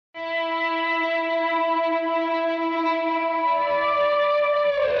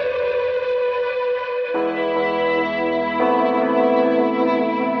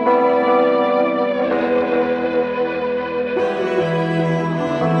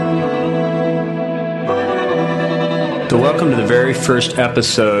So welcome to the very first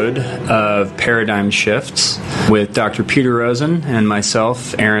episode of Paradigm Shifts with Dr. Peter Rosen and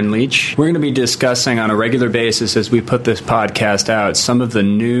myself, Aaron Leach. We're going to be discussing on a regular basis as we put this podcast out some of the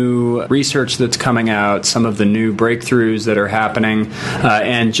new research that's coming out, some of the new breakthroughs that are happening,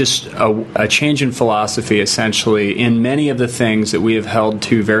 and just a change in philosophy essentially in many of the things that we have held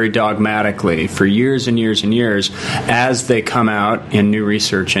to very dogmatically for years and years and years as they come out in new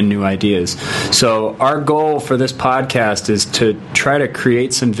research and new ideas. So our goal for this podcast is to try to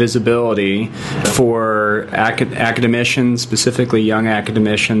create some visibility for academicians, specifically young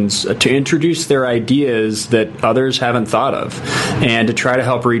academicians, to introduce their ideas that others haven't thought of and to try to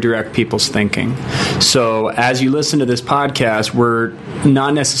help redirect people's thinking. So as you listen to this podcast, we're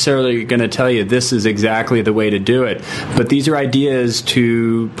not necessarily going to tell you this is exactly the way to do it, but these are ideas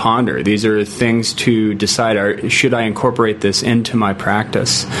to ponder. These are things to decide, should I incorporate this into my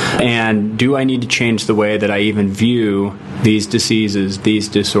practice? And do I need to change the way that I even view these diseases, these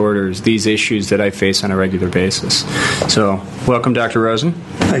disorders, these issues that I face on a regular basis? So, welcome, Dr. Rosen.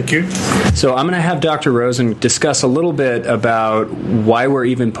 Thank you. So, I'm going to have Dr. Rosen discuss a little bit about why we're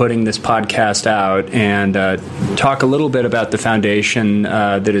even putting this podcast out and talk a little bit about the foundation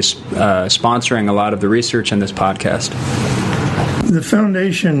that is sponsoring a lot of the research in this podcast. The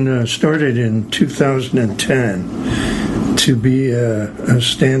foundation started in 2010 to be a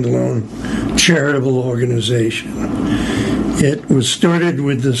standalone charitable organization. It was started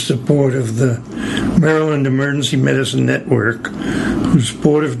with the support of the Maryland Emergency Medicine Network, whose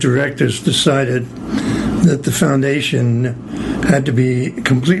board of directors decided that the foundation had to be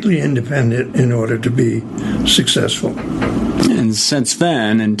completely independent in order to be successful. And since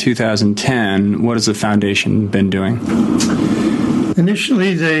then, in 2010, what has the foundation been doing?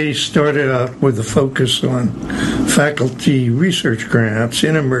 Initially, they started out with a focus on faculty research grants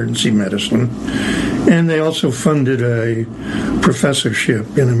in emergency medicine, and they also funded a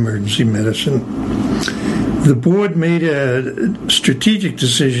professorship in emergency medicine. The board made a strategic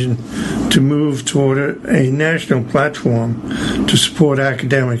decision to move toward a national platform to support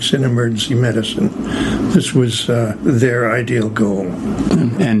academics in emergency medicine. This was their ideal goal.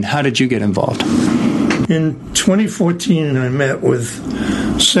 And how did you get involved? In 2014, I met with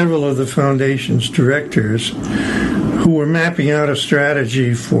several of the foundation's directors who were mapping out a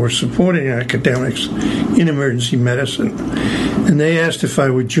strategy for supporting academics in emergency medicine, and they asked if I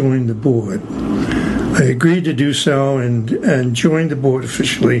would join the board. I agreed to do so and joined the board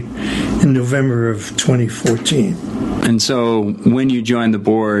officially in November of 2014. And so when you joined the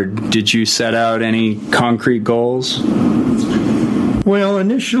board, did you set out any concrete goals? Well,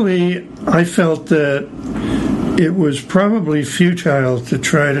 initially, I felt that it was probably futile to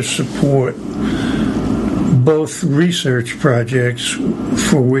try to support both research projects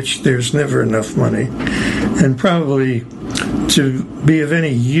for which there's never enough money, and probably to be of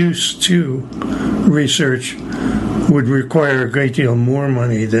any use to research would require a great deal more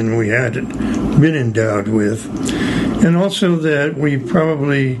money than we had been endowed with, and also that we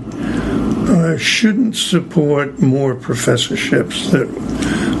probably shouldn't support more professorships. That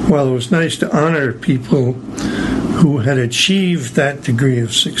while it was nice to honor people who had achieved that degree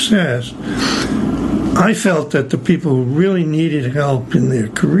of success, I felt that the people who really needed help in their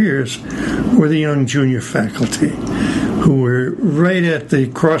careers were the young junior faculty, who were right at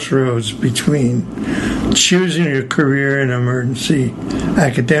the crossroads between choosing a career in emergency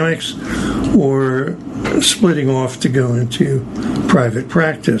academics or splitting off to go into private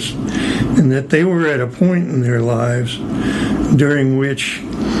practice, and that they were at a point in their lives during which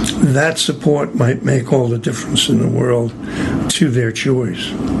that support might make all the difference in the world to their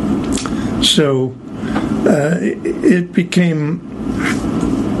choice. So it became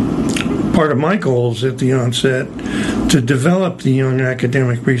part of my goals at the onset to develop the young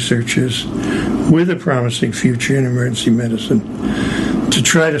academic researchers with a promising future in emergency medicine, to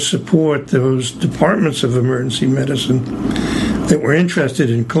try to support those departments of emergency medicine that were interested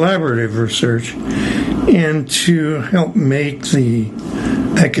in collaborative research, and to help make the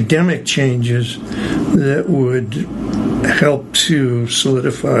academic changes that would help to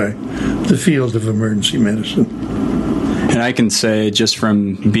solidify the field of emergency medicine. And I can say, just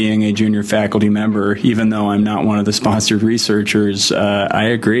from being a junior faculty member, even though I'm not one of the sponsored researchers, I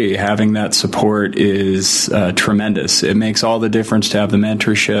agree. Having that support is tremendous. It makes all the difference to have the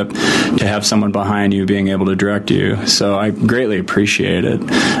mentorship, to have someone behind you being able to direct you. So I greatly appreciate it.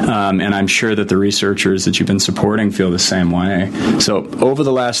 And I'm sure that the researchers that you've been supporting feel the same way. So over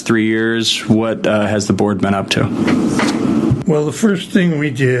the last 3 years, what has the board been up to? Well, the first thing we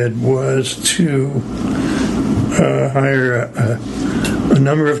did was to hire a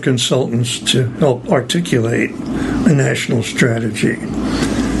number of consultants to help articulate a national strategy.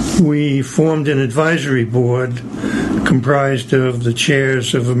 We formed an advisory board comprised of the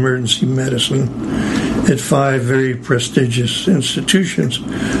chairs of emergency medicine at 5 very prestigious institutions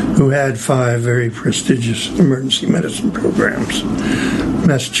who had 5 very prestigious emergency medicine programs: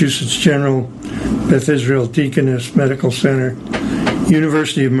 Massachusetts General, Beth Israel Deaconess Medical Center,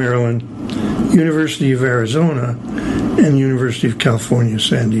 University of Maryland, University of Arizona, and University of California,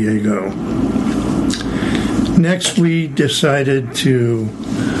 San Diego. Next, we decided to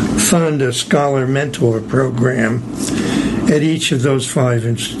fund a scholar mentor program at each of those 5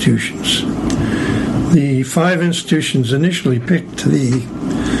 institutions. The 5 institutions initially picked the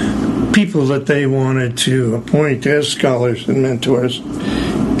people that they wanted to appoint as scholars and mentors,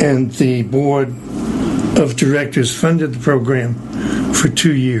 and the board of directors funded the program for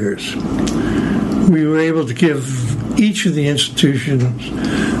 2 years. We were able to give each of the institutions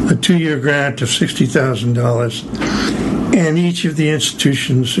a 2-year grant of $60,000, and each of the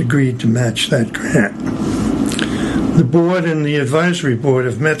institutions agreed to match that grant. The board and the advisory board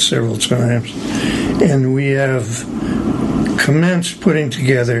have met several times, and we have commenced putting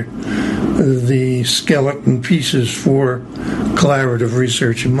together the skeleton pieces for collaborative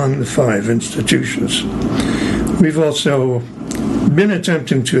research among the 5 institutions. We've also been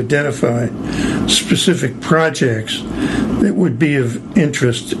attempting to identify specific projects that would be of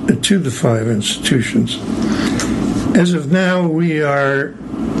interest to the 5 institutions. As of now, we are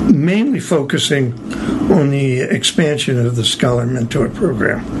mainly focusing on the expansion of the Scholar Mentor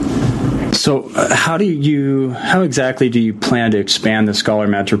program. So how exactly do you plan to expand the Scholar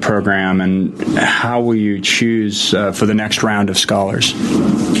Mentor program, and how will you choose for the next round of scholars?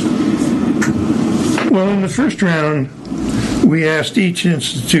 Well, in the first round, we asked each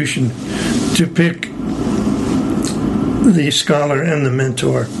institution to pick the scholar and the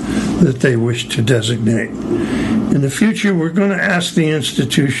mentor that they wish to designate. In the future, we're going to ask the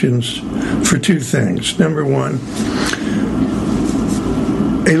institutions for 2 things. Number 1,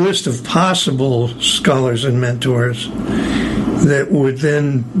 a list of possible scholars and mentors that would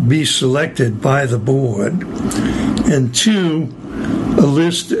then be selected by the board, and 2, a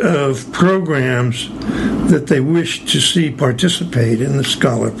list of programs that they wish to see participate in the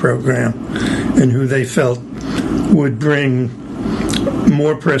scholar program and who they felt would bring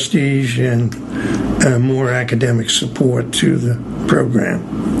more prestige and more academic support to the program.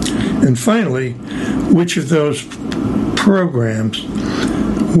 And finally, which of those programs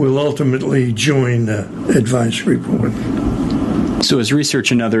will ultimately join the advisory board. So is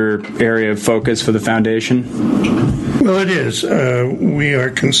research another area of focus for the foundation? Well, it is. We are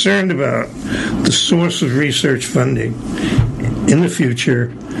concerned about the source of research funding in the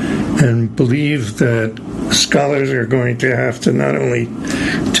future and believe that scholars are going to have to not only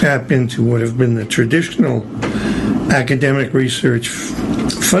tap into what have been the traditional academic research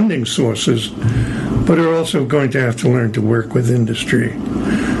funding sources, but are also going to have to learn to work with industry.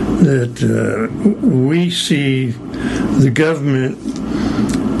 That we see the government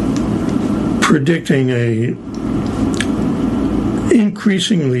predicting a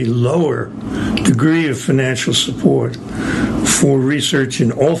increasingly lower degree of financial support for research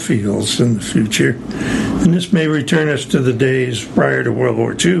in all fields in the future. And this may return us to the days prior to World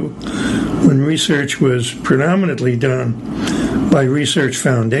War II, when research was predominantly done by research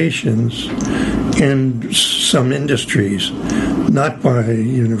foundations and some industries, not by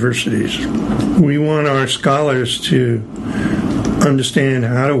universities. We want our scholars to understand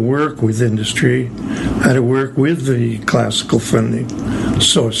how to work with industry, how to work with the classical funding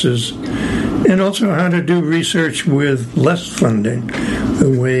sources, and also how to do research with less funding, the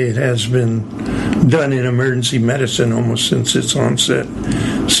way it has been done in emergency medicine almost since its onset,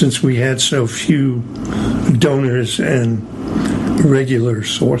 since we had so few donors and regular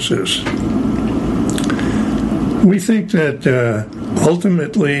sources. We think that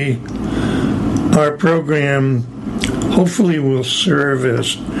ultimately our program hopefully will serve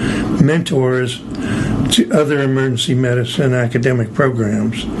as mentors to other emergency medicine academic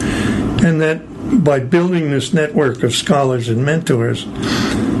programs, and that by building this network of scholars and mentors,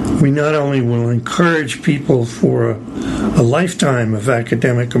 we not only will encourage people for a lifetime of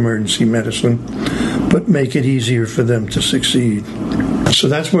academic emergency medicine, but make it easier for them to succeed. So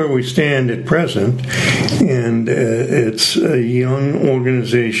that's where we stand at present, and it's a young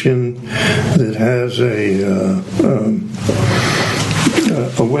organization that has a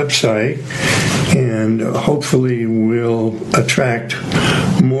website, and hopefully will attract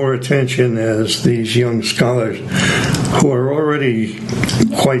more attention as these young scholars, who are already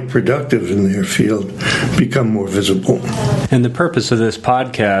quite productive in their field, become more visible. And the purpose of this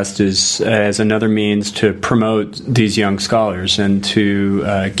podcast is as another means to promote these young scholars and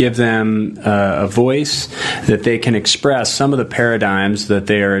to give them a voice that they can express some of the paradigms that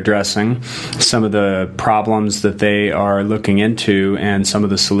they are addressing, some of the problems that they are looking into, and some of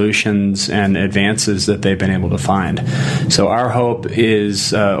the solutions and advances that they've been able to find. So our hope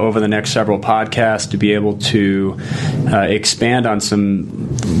is over the next several podcasts to be able to expand on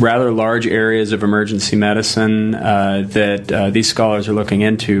some rather large areas of emergency medicine that these scholars are looking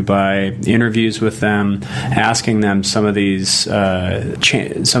into by interviews with them, asking them some of these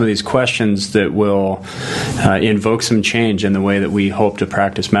questions that will invoke some change in the way that we hope to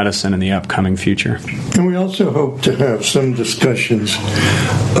practice medicine in the upcoming future. And we also hope to have some discussions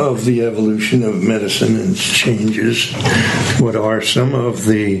of the evolution of medicine and its changes. What are some of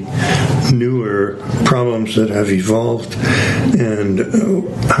the newer problems that have evolved, and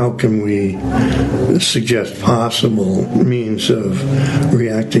how can we suggest possible means of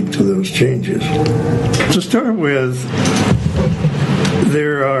reacting to those changes? To start with,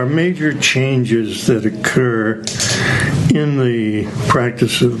 there are major changes that occur in the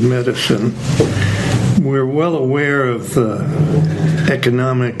practice of medicine. We're well aware of the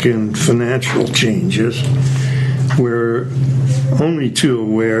economic and financial changes. We're only too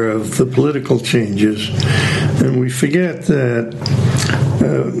aware of the political changes, and we forget that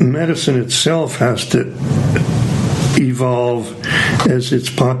medicine itself has to evolve as its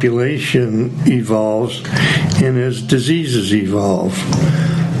population evolves and as diseases evolve.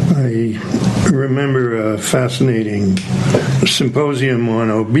 I remember a fascinating symposium on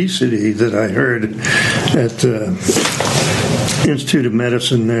obesity that I heard at the Institute of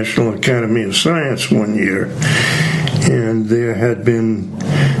Medicine, National Academy of Science one year. And there had been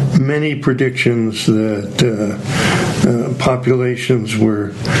many predictions that populations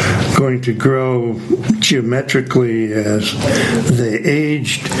were going to grow geometrically as they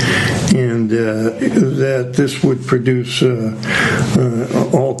aged, and that this would produce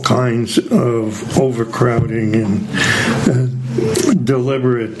all kinds of overcrowding and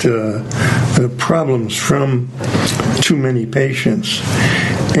deliberate problems from too many patients.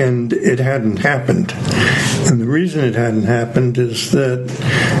 And it hadn't happened. And the reason it hadn't happened is that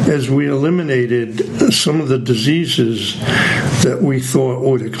as we eliminated some of the diseases that we thought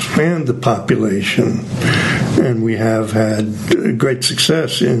would expand the population, and we have had great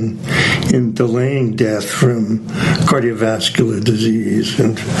success in delaying death from cardiovascular disease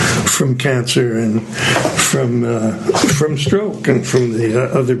and from cancer and from stroke and from the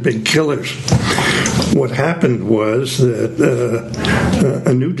other big killers. What happened was that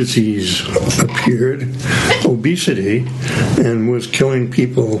a new disease appeared, obesity, and was killing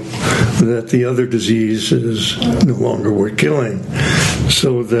people that the other diseases no longer were killing.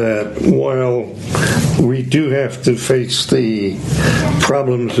 So that while we do have to face the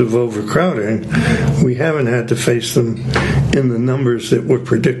problems of overcrowding, we haven't had to face them in the numbers that were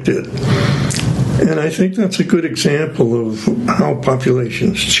predicted. And I think that's a good example of how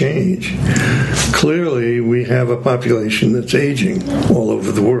populations change. Clearly, we have a population that's aging all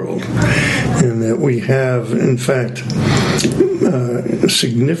over the world, and that we have, in fact,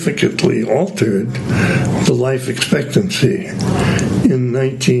 significantly altered the life expectancy. In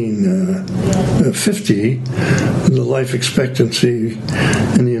 1950, the life expectancy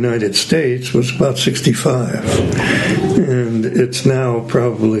in the United States was about 65, and it's now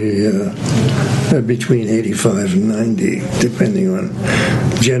probably between 85 and 90, depending on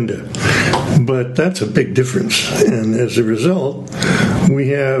gender. But that's a big difference, and as a result, we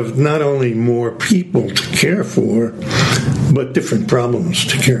have not only more people to care for, but different problems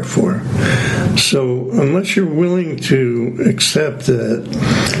to care for. So unless you're willing to accept that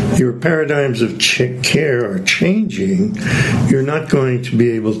your paradigms of care are changing, you're not going to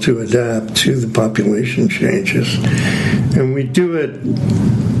be able to adapt to the population changes. And we do it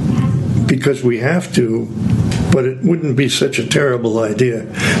because we have to, but it wouldn't be such a terrible idea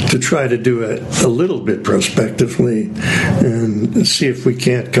to try to do it a little bit prospectively and see if we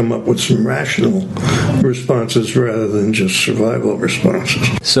can't come up with some rational responses rather than just survival responses.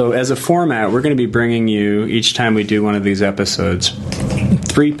 So as a format, we're going to be bringing you, each time we do one of these episodes,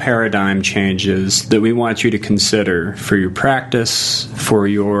 3 paradigm changes that we want you to consider for your practice, for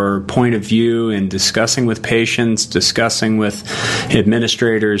your point of view in discussing with patients, discussing with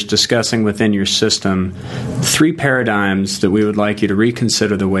administrators, discussing within your system. 3 paradigms that we would like you to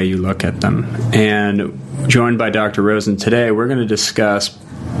reconsider the way you look at them. And joined by Dr. Rosen today, we're going to discuss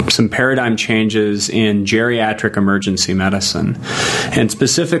some paradigm changes in geriatric emergency medicine. And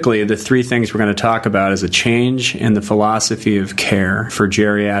specifically, the three things we're going to talk about is a change in the philosophy of care for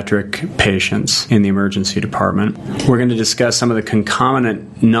geriatric patients in the emergency department. We're going to discuss some of the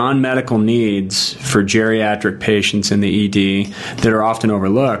concomitant non-medical needs for geriatric patients in the ED that are often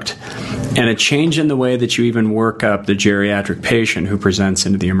overlooked, and a change in the way that you even work up the geriatric patient who presents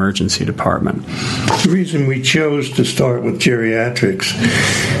into the emergency department. The reason we chose to start with geriatrics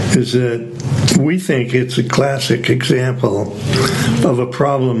is that we think it's a classic example of a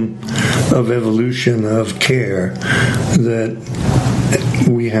problem of evolution of care that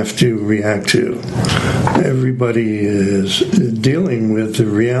we have to react to. Everybody is dealing with the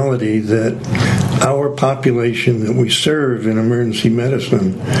reality that our population that we serve in emergency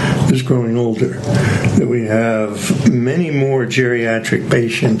medicine is growing older, that we have many more geriatric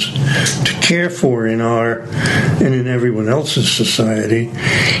patients to care for in our and in everyone else's society,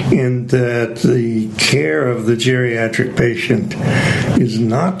 and that the care of the geriatric patient is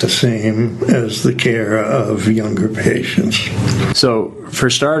not the same as the care of younger patients. So, for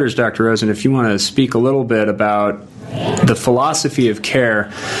starters, Dr. Rosen, if you want to speak a little bit about the philosophy of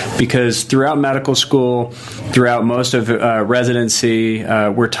care, because throughout medical school, throughout most of residency,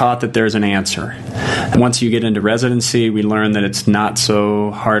 we're taught that there's an answer. Once you get into residency, we learn that it's not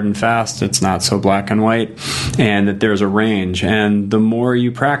so hard and fast, it's not so black and white, and that there's a range. And the more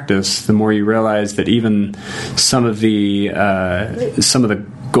you practice, the more you realize that even some of the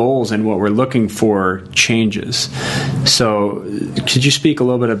goals and what we're looking for changes. So could you speak a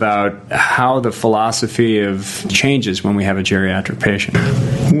little bit about how the philosophy of changes when we have a geriatric patient?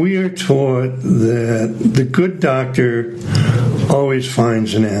 We are taught that the good doctor always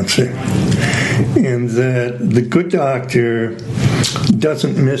finds an answer, and that the good doctor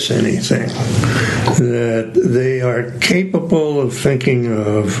doesn't miss anything, that they are capable of thinking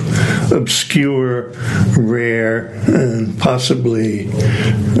of obscure, rare, and possibly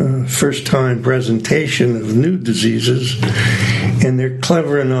first-time presentation of new diseases, and they're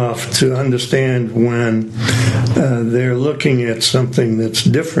clever enough to understand when they're looking at something that's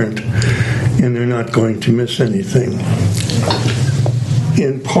different and they're not going to miss anything.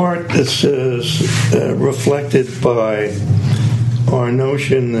 In part, this is reflected by our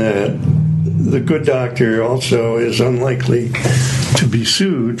notion that the good doctor also is unlikely to be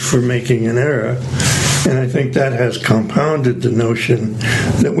sued for making an error. And I think that has compounded the notion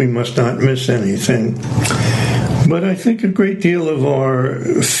that we must not miss anything. But I think a great deal of our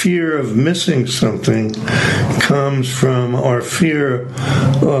fear of missing something comes from our fear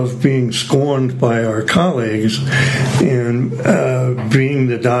of being scorned by our colleagues and being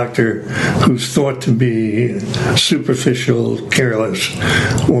the doctor who's thought to be superficial, careless,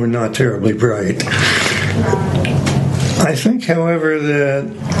 or not terribly bright. I think, however,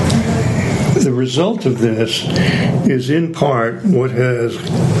 that the result of this is in part what has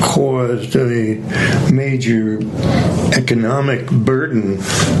caused a major economic burden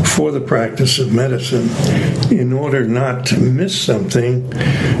for the practice of medicine. In order not to miss something,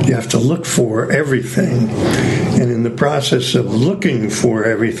 you have to look for everything. And in the process of looking for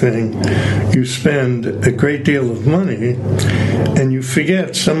everything, you spend a great deal of money and you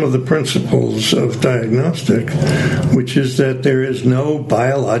forget some of the principles of diagnostic, which is that there is no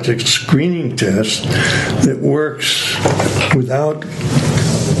biologic screening test that works without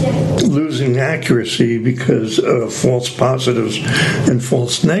losing accuracy because of false positives and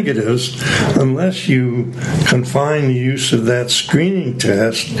false negatives unless you confine the use of that screening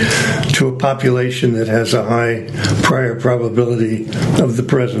test to a population that has a high prior probability of the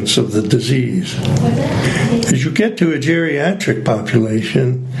presence of the disease. As you get to a geriatric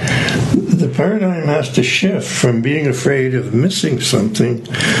population, the paradigm has to shift from being afraid of missing something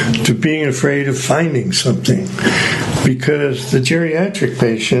to being afraid of finding something, because the geriatric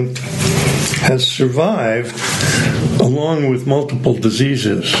patient has survived along with multiple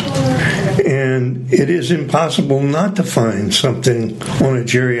diseases, and it is impossible not to find something on a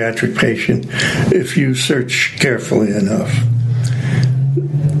geriatric patient if you search carefully enough.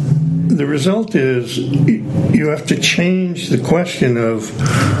 The result is you have to change the question of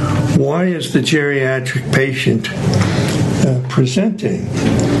why is the geriatric patient presenting.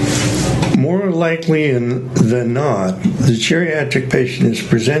 More likely than not, the geriatric patient is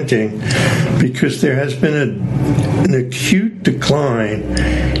presenting because there has been an acute decline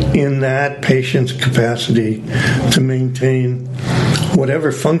in that patient's capacity to maintain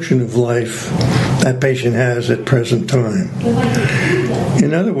whatever function of life that patient has at present time.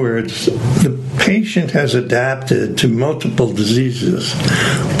 In other words, the patient has adapted to multiple diseases,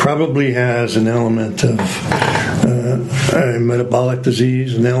 probably has an element of a metabolic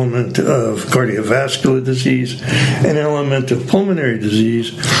disease, an element of cardiovascular disease, an element of pulmonary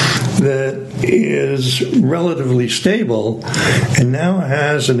disease that is relatively stable and now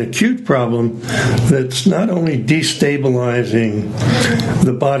has an acute problem that's not only destabilizing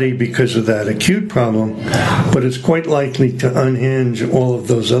the body because of that acute problem, but it's quite likely to unhinge all of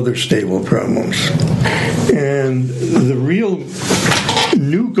those other stable problems. And the real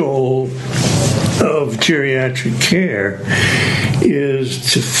new goal of geriatric care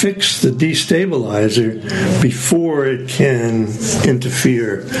is to fix the destabilizer before it can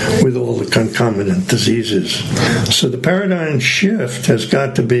interfere with all the concomitant diseases. So the paradigm shift has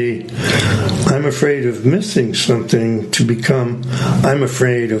got to be, I'm afraid of missing something, to become, I'm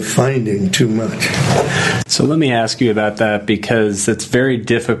afraid of finding too much. So let me ask you about that, because it's very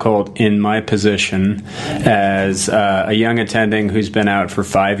difficult in my position as a young attending who's been out for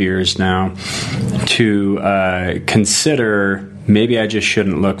 5 years now to consider maybe I just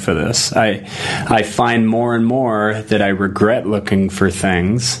shouldn't look for this. I find more and more that I regret looking for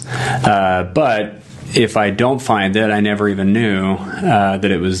things, but if I don't find it, I never even knew that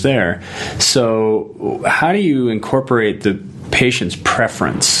it was there. So how do you incorporate the patient's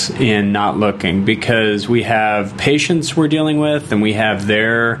preference in not looking? Because we have patients we're dealing with, and we have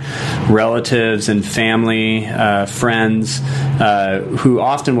their relatives and family, friends, who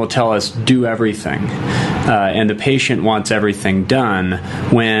often will tell us, do everything. And the patient wants everything done,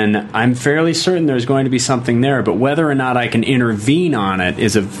 when I'm fairly certain there's going to be something there, but whether or not I can intervene on it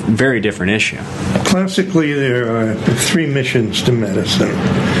is a very different issue. Classically, there are 3 missions to medicine.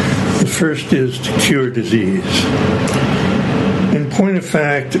 The first is to cure disease. In point of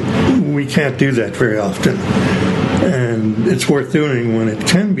fact, we can't do that very often, and it's worth doing when it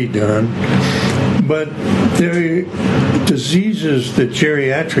can be done. But the diseases that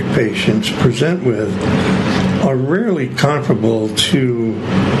geriatric patients present with are rarely comparable to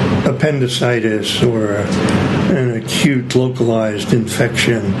appendicitis or an acute localized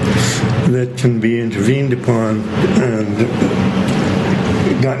infection that can be intervened upon and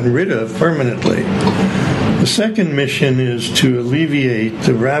gotten rid of permanently. The second mission is to alleviate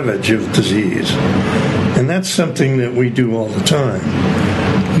the ravage of disease, and that's something that we do all the time.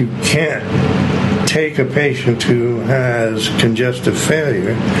 You can't take a patient who has congestive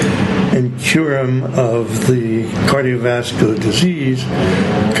failure and cure him of the cardiovascular disease,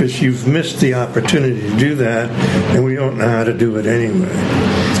 because you've missed the opportunity to do that, and we don't know how to do it anyway.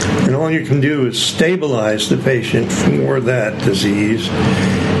 And all you can do is stabilize the patient for that disease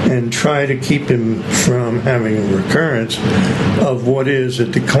and try to keep him from having a recurrence of what is a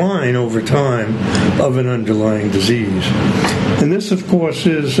decline over time of an underlying disease. And this, of course,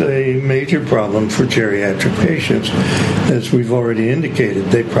 is a major problem for geriatric patients. As we've already indicated,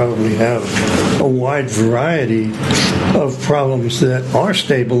 they probably have a wide variety of problems that are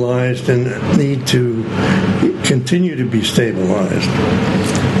stabilized and need to continue to be stabilized.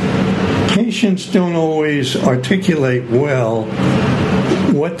 Patients don't always articulate well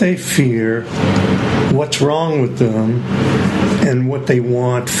what they fear, what's wrong with them, and what they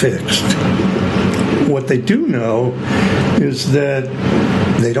want fixed. What they do know is that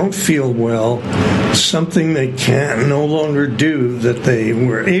they don't feel well, something they can no longer do that they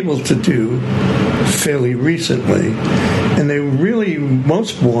were able to do fairly recently, and they really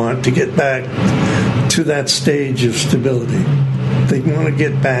most want to get back to that stage of stability. They want to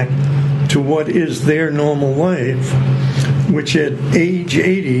get back to what is their normal life, which at age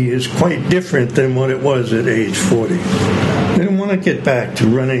 80 is quite different than what it was at age 40. They don't want to get back to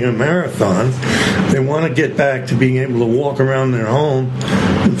running a marathon. They want to get back to being able to walk around their home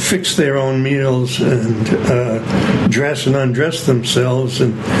and fix their own meals and dress and undress themselves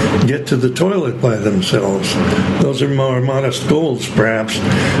and get to the toilet by themselves. Those are more modest goals, perhaps,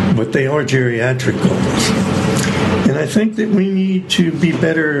 but they are geriatric goals. And I think that we need to be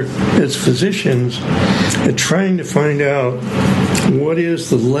better as physicians at trying to find out what is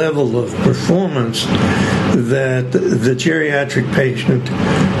the level of performance that the geriatric patient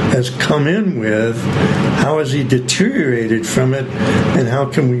has come in with, how has he deteriorated from it, and how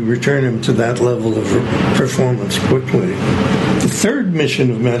can we return him to that level of performance quickly. The third mission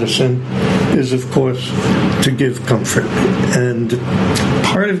of medicine is, of course, to give comfort. And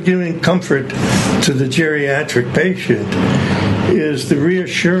part of giving comfort to the geriatric patient is the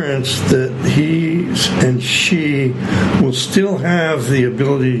reassurance that he and she will still have the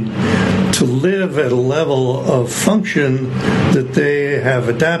ability to live at a level of function that they have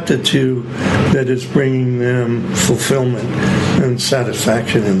adapted to, that is bringing them fulfillment and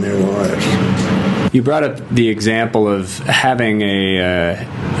satisfaction in their lives. You brought up the example of having a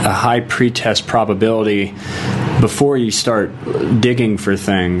high pretest probability before you start digging for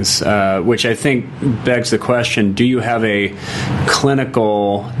things, which I think begs the question, do you have a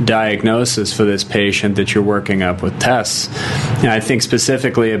clinical diagnosis for this patient that you're working up with tests? And I think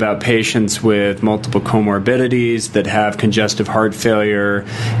specifically about patients with multiple comorbidities that have congestive heart failure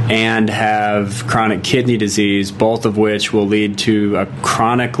and have chronic kidney disease, both of which will lead to a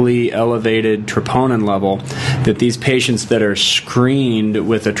chronically elevated troponin level, that these patients that are screened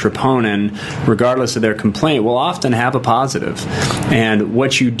with a troponin, regardless of their complaint, will often have a positive. And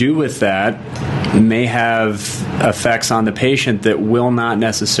what you do with that may have effects on the patient that will not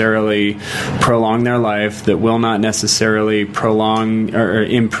necessarily prolong their life, that will not necessarily prolong or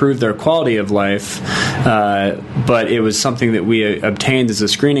improve their quality of life, but it was something that we obtained as a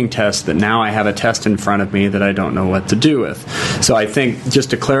screening test that now I have a test in front of me that I don't know what to do with. So I think, just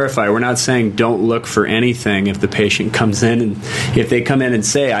to clarify, we're not saying don't look for anything if the patient comes in, and if they come in and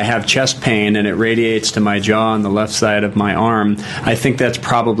say, I have chest pain and it radiates to my jaw on the left side of my arm, I think that's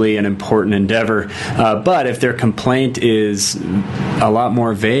probably an important endeavor. But if their complaint is a lot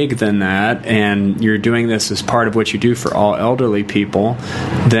more vague than that, and you're doing this as part of what you do for all elderly people,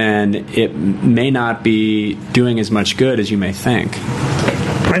 then it may not be doing as much good as you may think.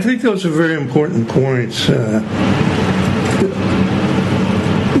 I think those are very important points.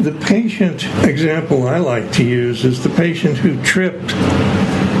 The patient example I like to use is the patient who tripped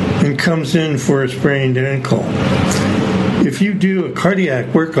and comes in for a sprained ankle. If you do a cardiac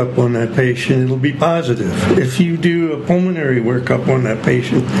workup on that patient, it'll be positive. If you do a pulmonary workup on that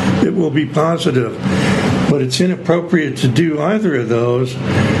patient, it will be positive. But it's inappropriate to do either of those,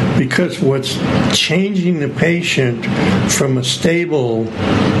 because what's changing the patient from a stable,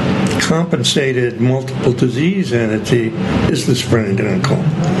 compensated multiple disease entity is the sprained ankle.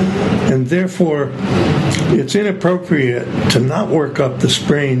 And therefore, it's inappropriate to not work up the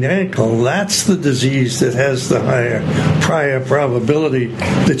sprained ankle. That's the disease that has the higher prior probability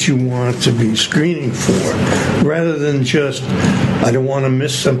that you want to be screening for, rather than just, I don't want to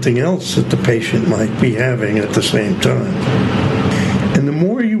miss something else that the patient might be having at the same time. And the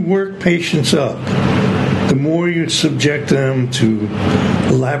more you work patients up, the more you subject them to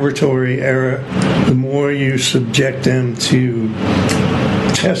laboratory error, the more you subject them to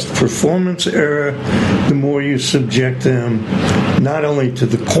test performance error, the more you subject them not only to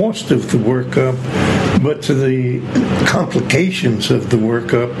the cost of the workup, but to the complications of the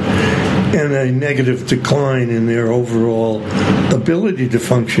workup and a negative decline in their overall ability to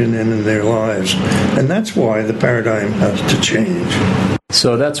function and in their lives. And that's why the paradigm has to change.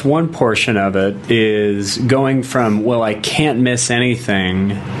 So that's one portion of it, is going from, well, I can't miss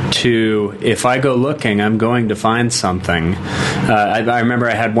anything, to, if I go looking, I'm going to find something. I remember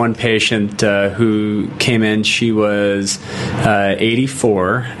I had one patient who came in. She was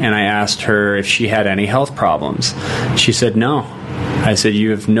 84, and I asked her if she had any health problems. She said no. I said, you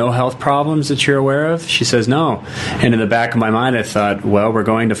have no health problems that you're aware of? She says, no. And in the back of my mind, I thought, well, we're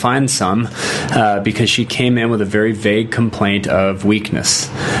going to find some, because she came in with a very vague complaint of weakness.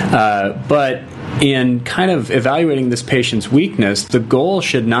 But in kind of evaluating this patient's weakness, the goal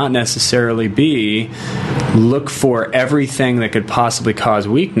should not necessarily be look for everything that could possibly cause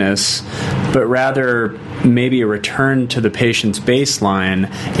weakness, but rather maybe a return to the patient's baseline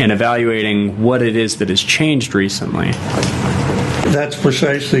and evaluating what it is that has changed recently. That's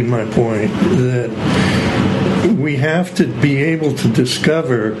precisely my point, that we have to be able to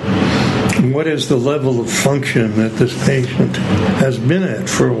discover what is the level of function that this patient has been at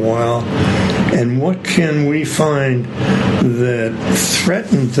for a while, and what can we find that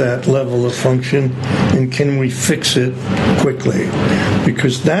threatens that level of function, and can we fix it quickly?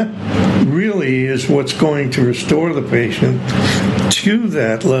 Because that really is what's going to restore the patient to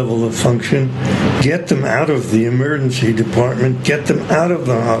that level of function, get them out of the emergency department, get them out of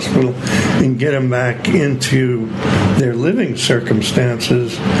the hospital, and get them back into their living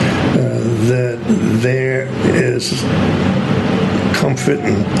circumstances, that there is comfort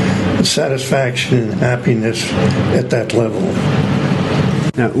and satisfaction and happiness at that level.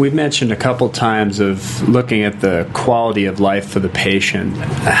 Now, we've mentioned a couple times of looking at the quality of life for the patient.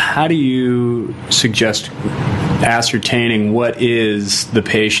 How do you suggest ascertaining what is the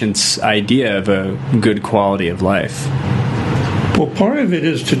patient's idea of a good quality of life? Well, part of it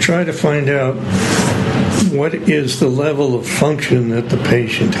is to try to find out what is the level of function that the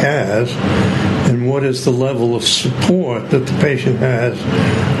patient has, and what is the level of support that the patient has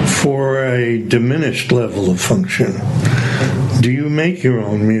for a diminished level of function. Do you make your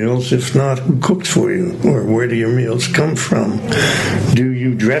own meals? If not, who cooks for you? Or where do your meals come from? Do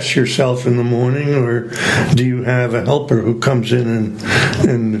you dress yourself in the morning, or do you have a helper who comes in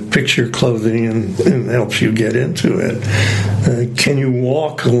and picks your clothing and helps you get into it? Can you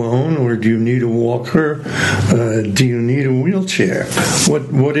walk alone, or do you need a walker? Do you need a wheelchair?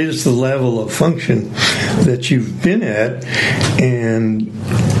 What is the level of function that you've been at, and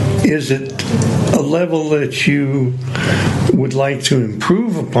is it a level that you would like to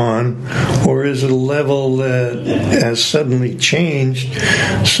improve upon, or is it a level that has suddenly changed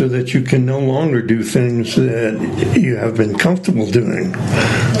so that you can no longer do things that you have been comfortable doing?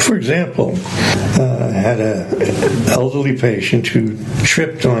 For example, I had an elderly patient who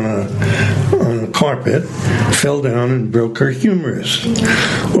tripped on a carpet, fell down and broke her humerus.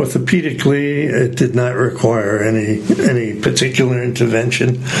 Orthopedically, it did not require any particular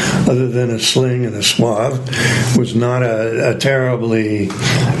intervention other than a sling and a swab. It was not a terribly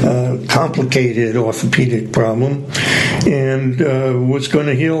complicated orthopedic problem, and was going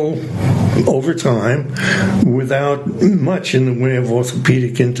to heal over time without much in the way of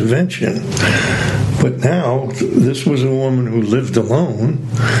orthopedic intervention. But now, this was a woman who lived alone,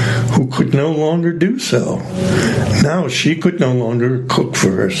 who could no longer do so. Now she could no longer cook for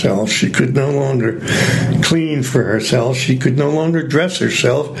herself. She could no longer clean for herself. She could no longer dress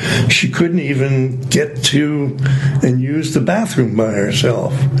herself. She couldn't even get to and use the bathroom by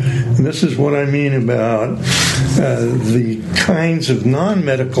herself. And this is what I mean about the kinds of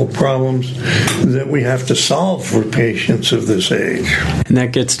non-medical problems that we have to solve for patients of this age. And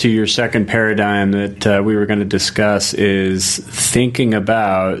that gets to your second paradigm that we were going to discuss, is thinking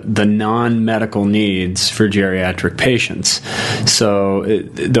about the non-medical needs for geriatric patients. So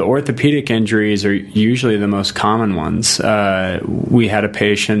the orthopedic injuries are usually the most common ones. We had a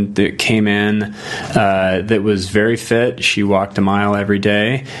patient that came in that was very fit. She walked a mile every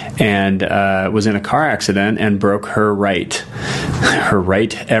day and was in a car accident and broke her right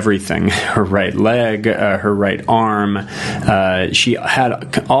everything, her right leg, her right arm. She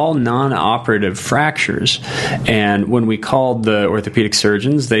had all non-operative fractures. And when we called the orthopedic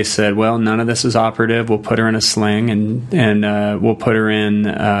surgeons, they said, well, none of this is operative. We'll put her in a sling and we'll put her in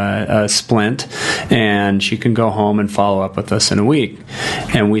a splint, and she can go home and follow up with us in a week.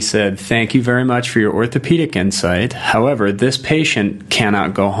 And we said, thank you very much for your orthopedic insight. However, this patient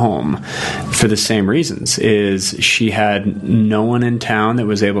cannot go home for the same reasons. Is she had no one in town that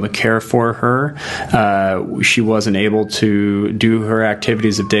was able to care for her. She wasn't able to do her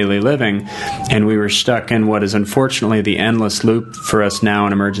activities of daily living, and we were stuck in what is unfortunately the endless loop for us now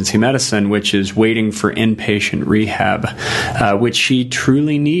in emergency medicine, which is waiting for inpatient rehab, which she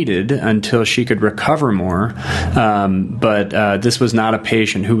truly needed until she could recover more. But this was not a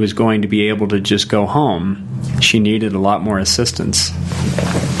patient who was going to be able to just go home. She needed a lot more assistance.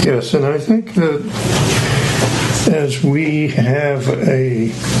 Yes, and I think that as we have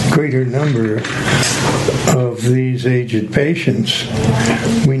a greater number of these aged patients,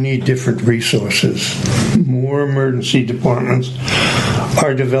 we need different resources. More emergency departments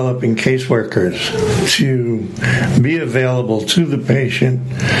are developing caseworkers to be available to the patient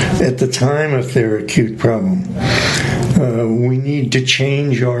at the time of their acute problem. We need to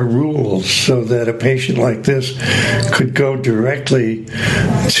change our rules so that a patient like this could go directly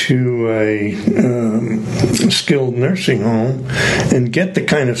to a skilled nursing home and get the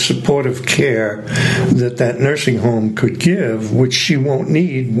kind of supportive care that nursing home could give, which she won't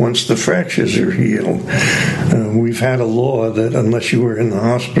need once the fractures are healed. We've had a law that unless you were in the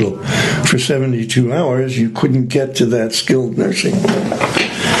hospital for 72 hours, you couldn't get to that skilled nursing home.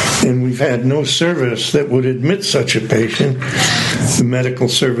 And we've had no service that would admit such a patient. The medical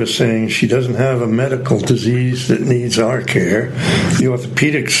service saying she doesn't have a medical disease that needs our care. The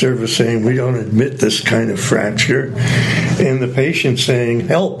orthopedic service saying we don't admit this kind of fracture. And the patient saying,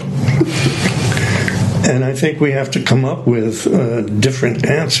 help. And I think we have to come up with a different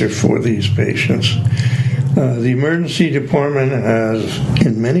answer for these patients. The emergency department has,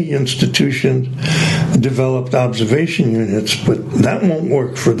 in many institutions, developed observation units, but that won't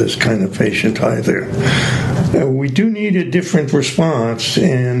work for this kind of patient either. We do need a different response,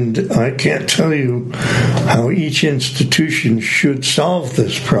 and I can't tell you how each institution should solve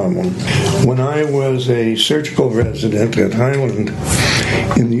this problem. When I was a surgical resident at Highland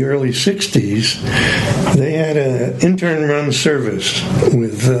in the early 60s, they had an intern-run service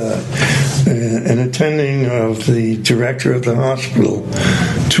with an attending of the director of the hospital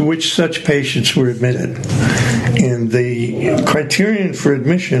to which such patients were admitted. And the criterion for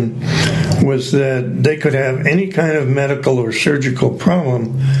admission was that they could have any kind of medical or surgical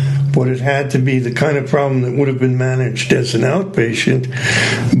problem, but it had to be the kind of problem that would have been managed as an outpatient,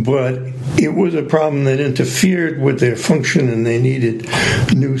 but it was a problem that interfered with their function and they needed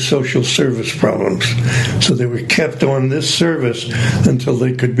new social service problems. So they were kept on this service until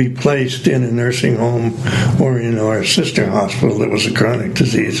they could be placed in a nursing home or in our sister hospital that was a chronic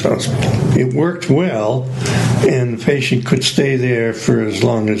disease hospital. It worked well, and the patient could stay there for as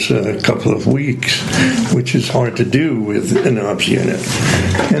long as a couple of weeks, which is hard to do with an OBS unit.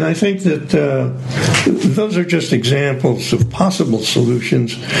 And I think that those are just examples of possible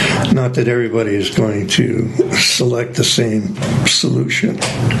solutions, not that everybody is going to select the same solution.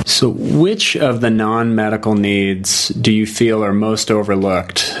 So which of the non-medical needs do you feel are most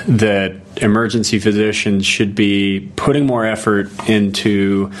overlooked that emergency physicians should be putting more effort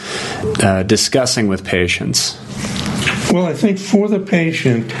into discussing with patients? Well, I think for the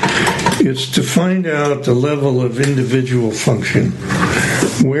patient, it's to find out the level of individual function.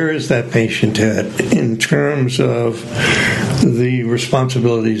 Where is that patient at in terms of the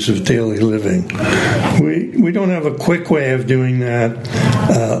responsibilities of daily living? We don't have a quick way of doing that,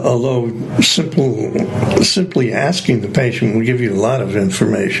 although simply asking the patient will give you a lot of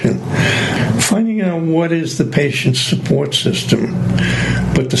information. Finding out what is the patient's support system.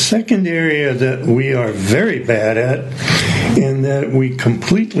 But the second area that we are very bad at and that we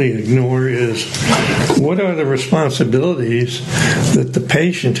completely ignore is what are the responsibilities that the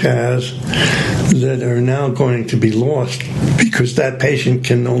patient has that are now going to be lost because that patient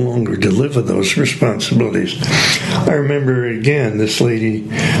can no longer deliver those responsibilities. I remember, again, this lady,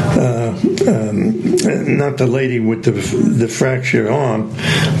 not the lady with the fractured arm,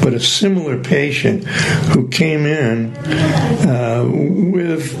 but a similar patient who came in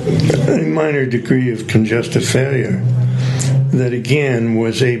with a minor degree of congestive failure that, again,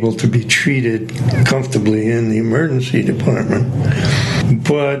 was able to be treated comfortably in the emergency department.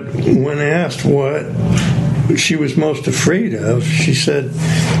 But when asked what she was most afraid of, she said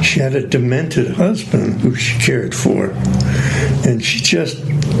she had a demented husband who she cared for, and she just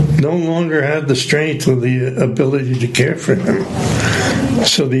no longer had the strength or the ability to care for him.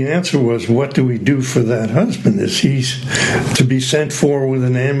 So the answer was, what do we do for that husband? Is he to be sent for with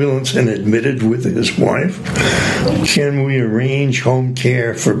an ambulance and admitted with his wife? Can we arrange home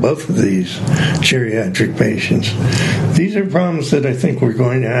care for both of these geriatric patients? These are problems that I think we're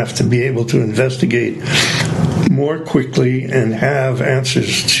going to have to be able to investigate more quickly and have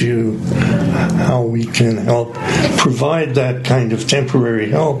answers to how we can help provide that kind of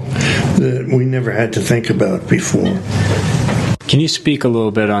temporary help that we never had to think about before. Can you speak a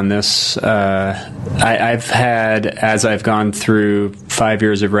little bit on this? I've had, as I've gone through 5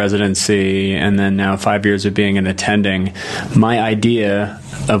 years of residency and then now 5 years of being an attending, my idea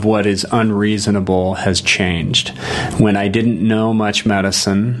of what is unreasonable has changed. When I didn't know much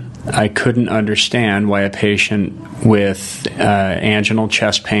medicine, I couldn't understand why a patient with anginal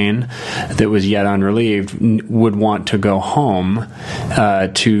chest pain that was yet unrelieved would want to go home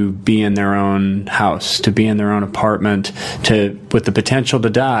to be in their own house, to be in their own apartment, with the potential to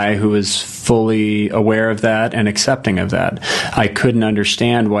die, who was fully aware of that and accepting of that. I couldn't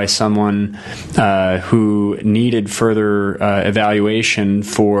understand why someone who needed further evaluation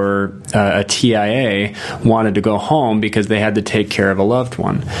for a TIA wanted to go home because they had to take care of a loved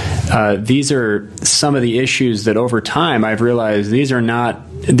one. These are some of the issues that over time I've realized these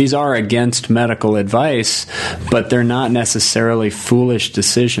are against medical advice, but they're not necessarily foolish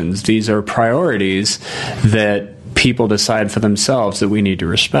decisions. These are priorities that people decide for themselves that we need to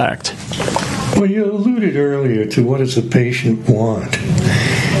respect. Well, you alluded earlier to what does a patient want.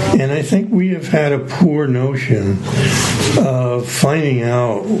 And I think we have had a poor notion of finding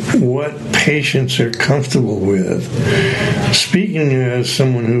out what patients are comfortable with. Speaking as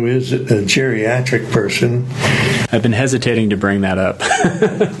someone who is a geriatric person, I've been hesitating to bring that up.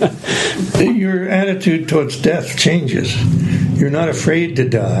 Your attitude towards death changes. You're not afraid to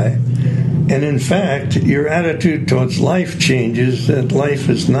die. And in fact, your attitude towards life changes, that life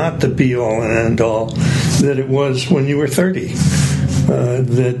is not the be-all and end-all that it was when you were 30.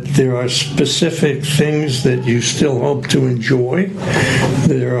 That there are specific things that you still hope to enjoy.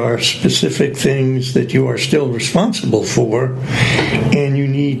 There are specific things that you are still responsible for, and you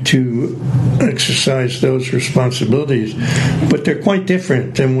need to exercise those responsibilities. But they're quite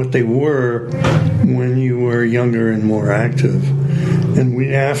different than what they were when you were younger and more active. And we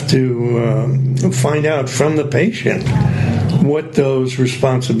have to find out from the patient what those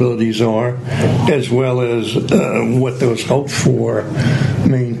responsibilities are, as well as what those hoped for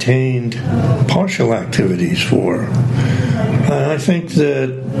maintained partial activities for. I think that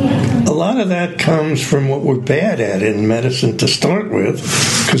a lot of that comes from what we're bad at in medicine to start with,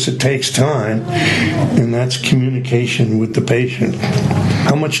 because it takes time, and that's communication with the patient.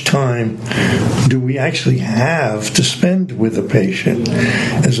 How much time do we actually have to spend with the patient,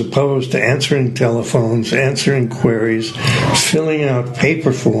 as opposed to answering telephones, answering queries, filling out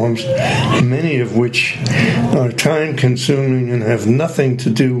paper forms, many of which are time-consuming and have nothing to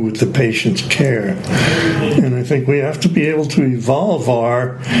do with the patient's care. And I think we have to be able to evolve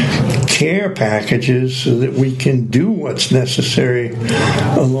our care packages so that we can do what's necessary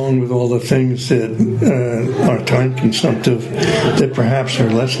along with all the things that are time-consumptive that perhaps are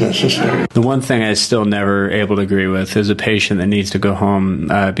less necessary. The one thing I still never able to agree with is a patient that needs to go home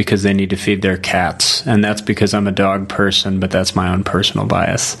because they need to feed their cats. And that's because I'm a dog person, but that's my own personal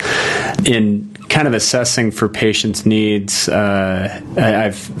bias. In kind of assessing for patients' needs,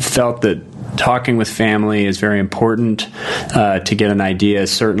 I've felt that talking with family is very important to get an idea,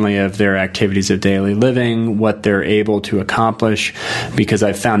 certainly, of their activities of daily living, what they're able to accomplish, because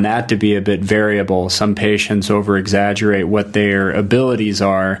I've found that to be a bit variable. Some patients over-exaggerate what their abilities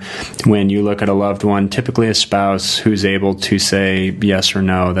are when you look at a loved one, typically a spouse, who's able to say yes or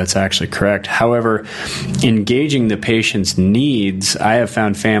no. That's actually correct. However, engaging the patient's needs, I have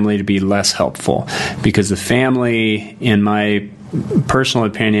found family to be less helpful, because the family, in my personal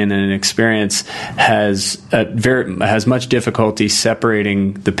opinion and experience, has much difficulty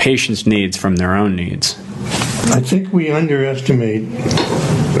separating the patient's needs from their own needs. I think we underestimate,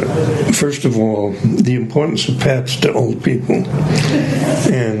 first of all, the importance of pets to old people.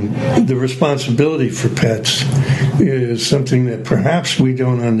 And the responsibility for pets is something that perhaps we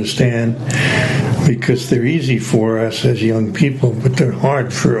don't understand, because they're easy for us as young people, but they're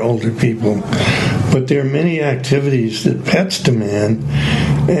hard for older people. But there are many activities that pets demand,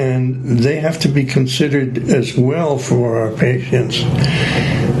 and they have to be considered as well for our patients.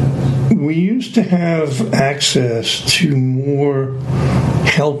 We used to have access to more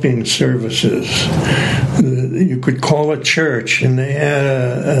helping services. You could call a church, and they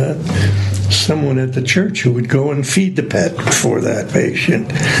had someone at the church who would go and feed the pet for that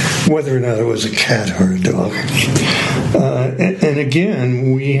patient, whether or not it was a cat or a dog. And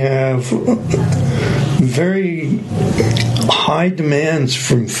again, we have very high demands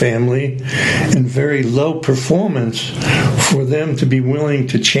from family and very low performance for them to be willing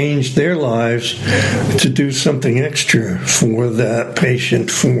to change their lives to do something extra for that patient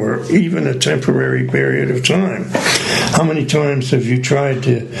for even a temporary period of time. How many times have you tried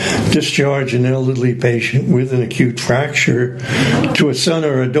to discharge an elderly patient with an acute fracture to a son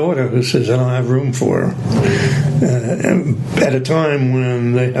or a daughter who says, I don't have room for her, at a time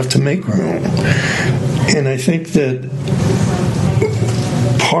when they have to make room? And I think that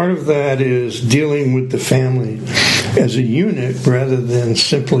part of that is dealing with the family as a unit rather than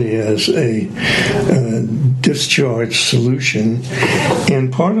simply as a discharge solution.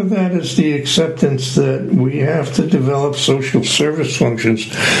 And part of that is the acceptance that we have to develop social service functions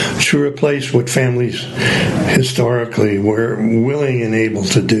to replace what families historically were willing and able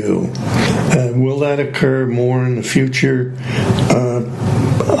to do. Will that occur more in the future?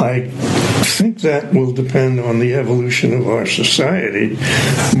 I think that will depend on the evolution of our society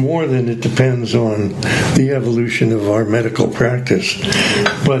more than it depends on the evolution of our medical practice.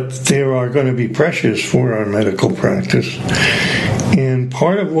 But there are going to be pressures for our medical practice. And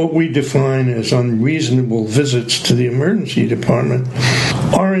part of what we define as unreasonable visits to the emergency department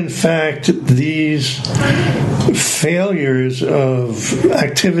are, in fact, these failures of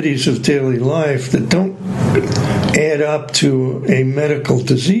activities of daily life that don't add up to a medical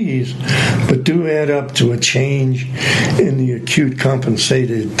disease, but do add up to a change in the acute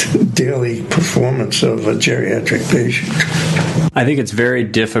compensated daily performance of a geriatric patient. I think it's very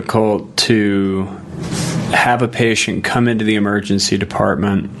difficult to have a patient come into the emergency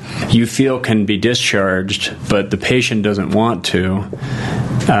department you feel can be discharged, but the patient doesn't want to,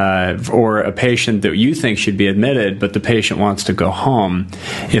 or a patient that you think should be admitted, but the patient wants to go home.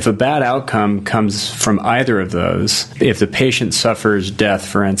 If a bad outcome comes from either of those, if the patient suffers death,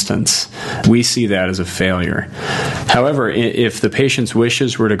 for instance, we see that as a failure. However, if the patient's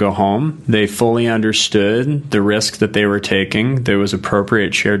wishes were to go home, they fully understood the risk that they were taking, there was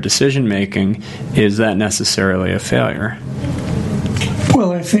appropriate shared decision-making, is that necessarily a failure?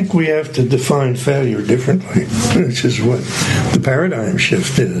 Well, I think we have to define failure differently, which is what the paradigm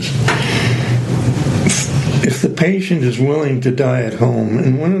shift is. if the patient is willing to die at home,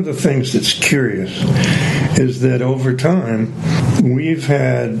 and one of the things that's curious is that over time we've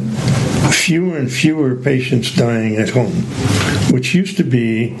had fewer and fewer patients dying at home, which used to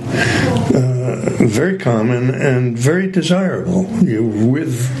be very common and very desirable. You're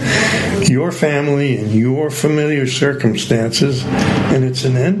with your family and your familiar circumstances, and it's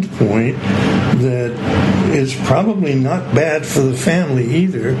an end point that is probably not bad for the family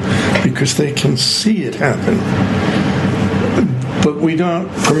either, because they can see it happen. But we don't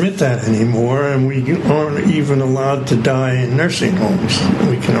permit that anymore, and we aren't even allowed to die in nursing homes.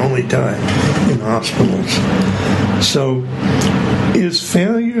 We can only die in hospitals. So is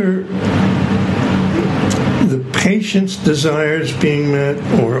failure the patient's desires being met,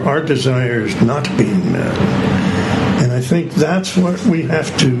 or our desires not being met? And I think that's what we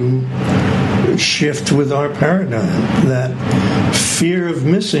have to shift with our paradigm. That fear of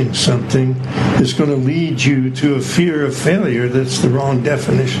missing something is going to lead you to a fear of failure that's the wrong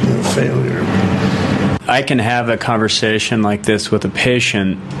definition of failure. I can have a conversation like this with a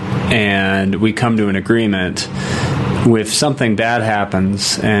patient, and we come to an agreement. If something bad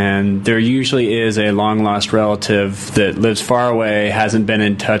happens, and there usually is a long-lost relative that lives far away, hasn't been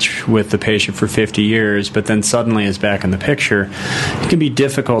in touch with the patient for 50 years, but then suddenly is back in the picture, it can be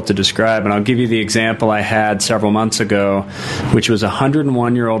difficult to describe. And I'll give you the example I had several months ago, which was a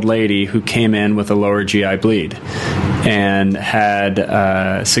 101-year-old lady who came in with a lower GI bleed and had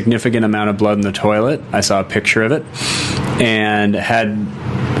a significant amount of blood in the toilet. I saw a picture of it, and had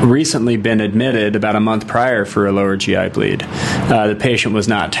recently been admitted about a month prior for a lower GI bleed. The patient was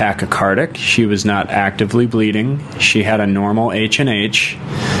not tachycardic. She was not actively bleeding. She had a normal H&H,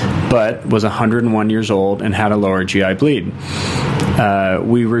 but was 101 years old and had a lower GI bleed.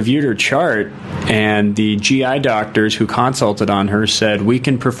 We reviewed her chart, and the GI doctors who consulted on her said, "We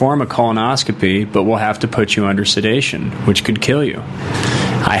can perform a colonoscopy, but we'll have to put you under sedation, which could kill you."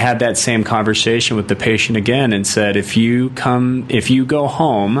 I had that same conversation with the patient again and said, if you go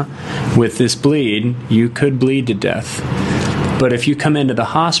home with this bleed, you could bleed to death. But if you come into the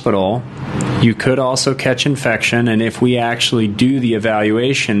hospital, you could also catch infection, and if we actually do the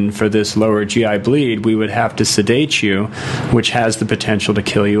evaluation for this lower GI bleed, we would have to sedate you, which has the potential to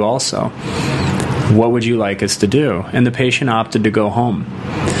kill you also. What would you like us to do? And the patient opted to go home.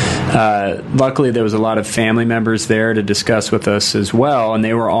 Luckily, there was a lot of family members there to discuss with us as well, and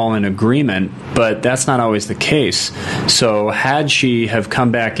they were all in agreement, but that's not always the case. So had she have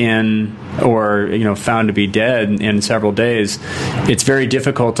come back in or found to be dead in several days, it's very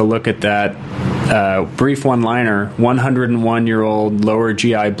difficult to look at that brief one-liner, 101-year-old lower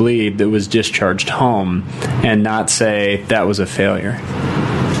GI bleed that was discharged home, and not say that was a failure.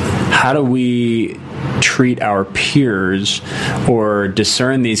 How do we treat our peers or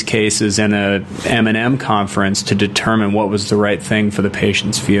discern these cases in a M&M conference to determine what was the right thing for the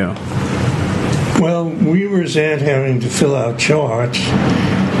patient's view? Well, we resent having to fill out charts,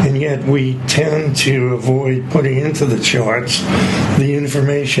 and yet we tend to avoid putting into the charts the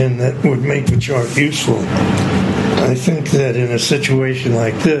information that would make the chart useful. I think that in a situation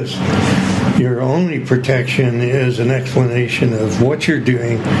like this, your only protection is an explanation of what you're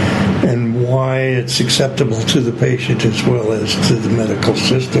doing and why it's acceptable to the patient as well as to the medical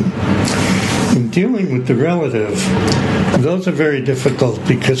system. In dealing with the relative, those are very difficult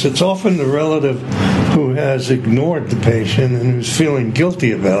because it's often the relative who has ignored the patient and who's feeling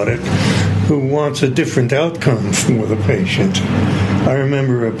guilty about it, who wants a different outcome for the patient. I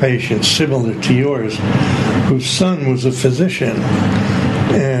remember a patient similar to yours whose son was a physician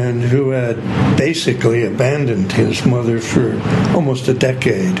and who had basically abandoned his mother for almost a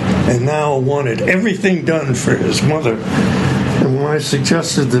decade and now wanted everything done for his mother. And when I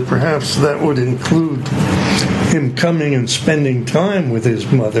suggested that perhaps that would include him coming and spending time with his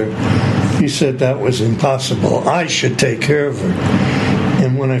mother, he said that was impossible. I should take care of her.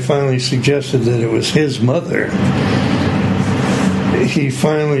 And when I finally suggested that it was his mother, he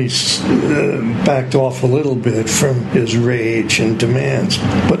finally backed off a little bit from his rage and demands,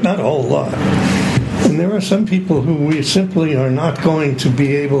 but not a whole lot. And there are some people who we simply are not going to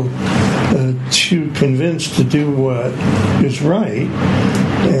be able to convince to do what is right.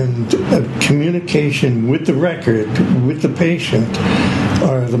 And communication with the record, with the patient,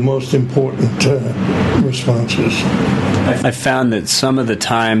 are the most important responses. I found that some of the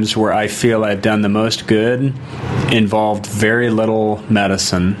times where I feel I've done the most good involved very little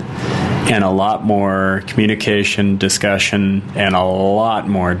medicine and a lot more communication, discussion, and a lot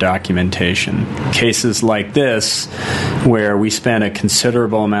more documentation. Cases like this, where we spent a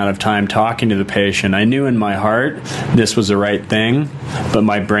considerable amount of time talking to the patient, I knew in my heart this was the right thing, but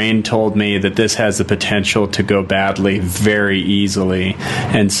my brain told me that this has the potential to go badly very easily.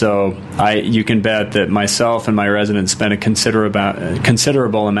 And so you can bet that myself and my residents spent a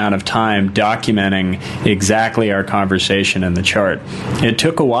considerable amount of time documenting exactly our conversation in the chart. It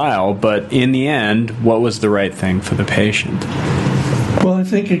took a while, but in the end, what was the right thing for the patient? Well, I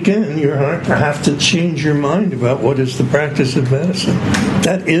think, again, you have to change your mind about what is the practice of medicine.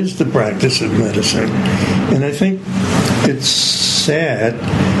 That is the practice of medicine. And I think it's sad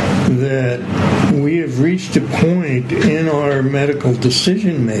that we have reached a point in our medical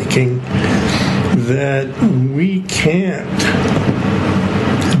decision-making that we can't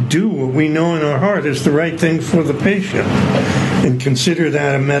do what we know in our heart is the right thing for the patient and consider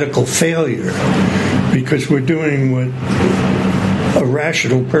that a medical failure because we're doing what a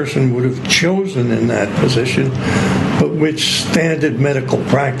rational person would have chosen in that position, but which standard medical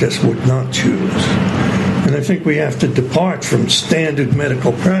practice would not choose. And I think we have to depart from standard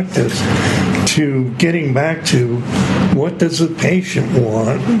medical practice to getting back to what does the patient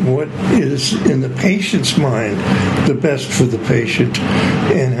want, what is in the patient's mind the best for the patient,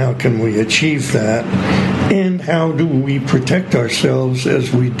 and how can we achieve that, and how do we protect ourselves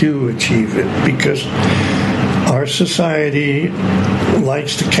as we do achieve it, because our society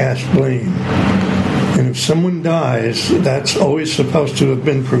likes to cast blame. And if someone dies, that's always supposed to have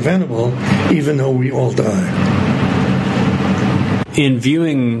been preventable, even though we all die. In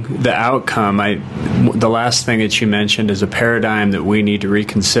viewing the outcome, the last thing that you mentioned is a paradigm that we need to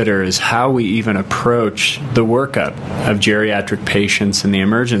reconsider is how we even approach the workup of geriatric patients in the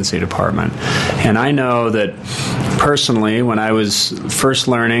emergency department. And I know that personally, when I was first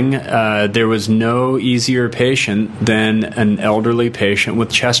learning, there was no easier patient than an elderly patient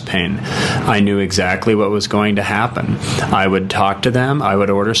with chest pain. I knew exactly what was going to happen. I would talk to them, I would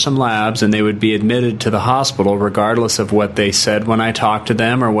order some labs, and they would be admitted to the hospital regardless of what they said when I talked to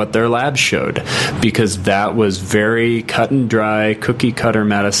them or what their labs showed, because that was very cut and dry, cookie cutter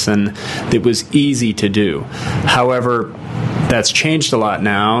medicine that was easy to do. However, that's changed a lot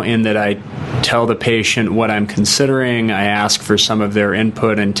now in that I tell the patient what I'm considering, I ask for some of their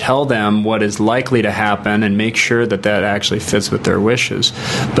input and tell them what is likely to happen and make sure that that actually fits with their wishes.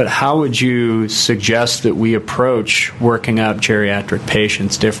 But how would you suggest that we approach working up geriatric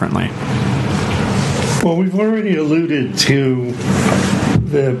patients differently? Well, we've already alluded to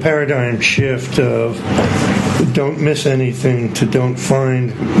the paradigm shift of don't miss anything to don't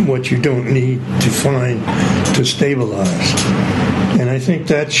find what you don't need to find to stabilize. And I think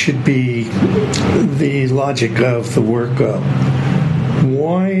that should be the logic of the workup.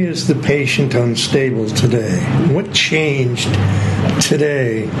 Why is the patient unstable today? What changed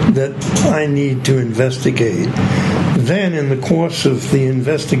today that I need to investigate? Then, in the course of the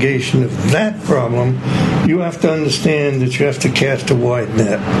investigation of that problem, you have to understand that you have to cast a wide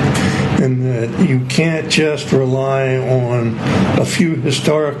net and that you can't just rely on a few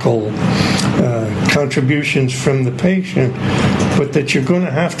historical contributions from the patient, but that you're going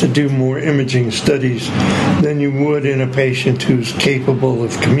to have to do more imaging studies than you would in a patient who's capable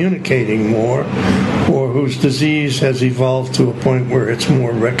of communicating more or whose disease has evolved to a point where it's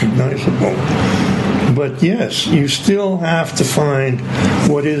more recognizable. But yes, you still have to find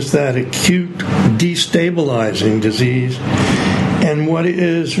what is that acute destabilizing disease. And what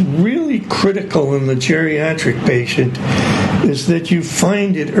is really critical in the geriatric patient is that you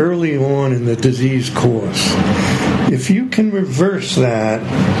find it early on in the disease course. If you can reverse that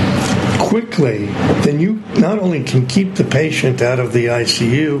quickly, then you not only can keep the patient out of the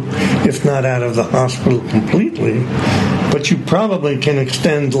ICU, if not out of the hospital completely, but you probably can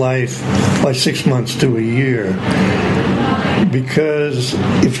extend life by 6 months to a year. Because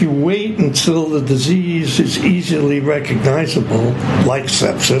if you wait until the disease is easily recognizable, like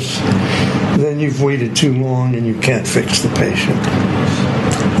sepsis, then you've waited too long and you can't fix the patient.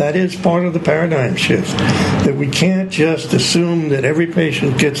 That is part of the paradigm shift, that we can't just assume that every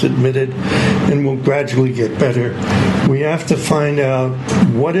patient gets admitted and will gradually get better. We have to find out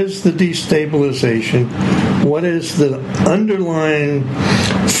what is the destabilization, what is the underlying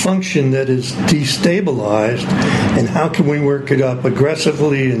function that is destabilized, and how can we work it up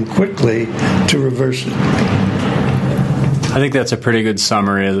aggressively and quickly to reverse it. I think that's a pretty good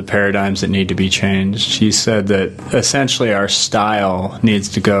summary of the paradigms that need to be changed. You said that essentially our style needs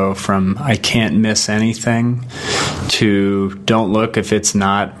to go from I can't miss anything to don't look if it's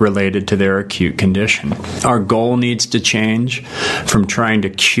not related to their acute condition. Our goal needs to change from trying to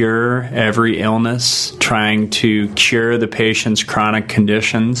cure every illness, trying to cure the patient's chronic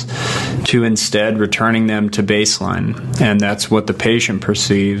conditions, to instead returning them to baseline. And that's what the patient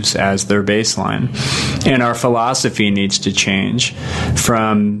perceives as their baseline. And our philosophy needs to change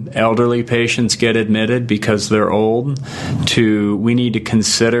from elderly patients get admitted because they're old to we need to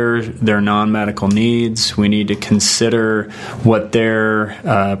consider their non-medical needs. We need to consider what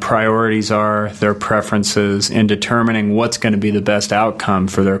their priorities are, their preferences, in determining what's going to be the best outcome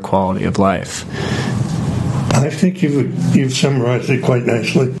for their quality of life. I think you've summarized it quite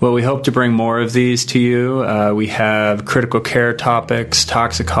nicely. Well, we hope to bring more of these to you. We have critical care topics,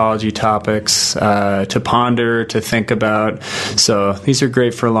 toxicology topics to ponder, to think about. So these are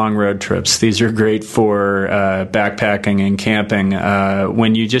great for long road trips. These are great for backpacking and camping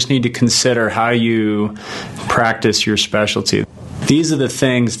when you just need to consider how you practice your specialty. These are the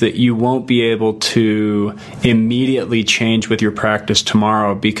things that you won't be able to immediately change with your practice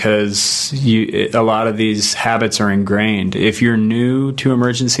tomorrow because a lot of these habits are ingrained. If you're new to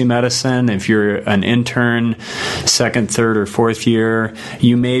emergency medicine, if you're an intern, second, third, or fourth year,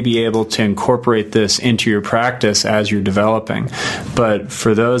 you may be able to incorporate this into your practice as you're developing. But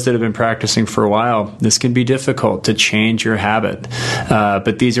for those that have been practicing for a while, this can be difficult to change your habit.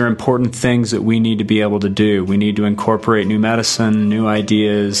 But these are important things that we need to be able to do. We need to incorporate new medicine, new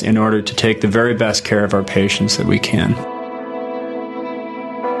ideas in order to take the very best care of our patients that we can.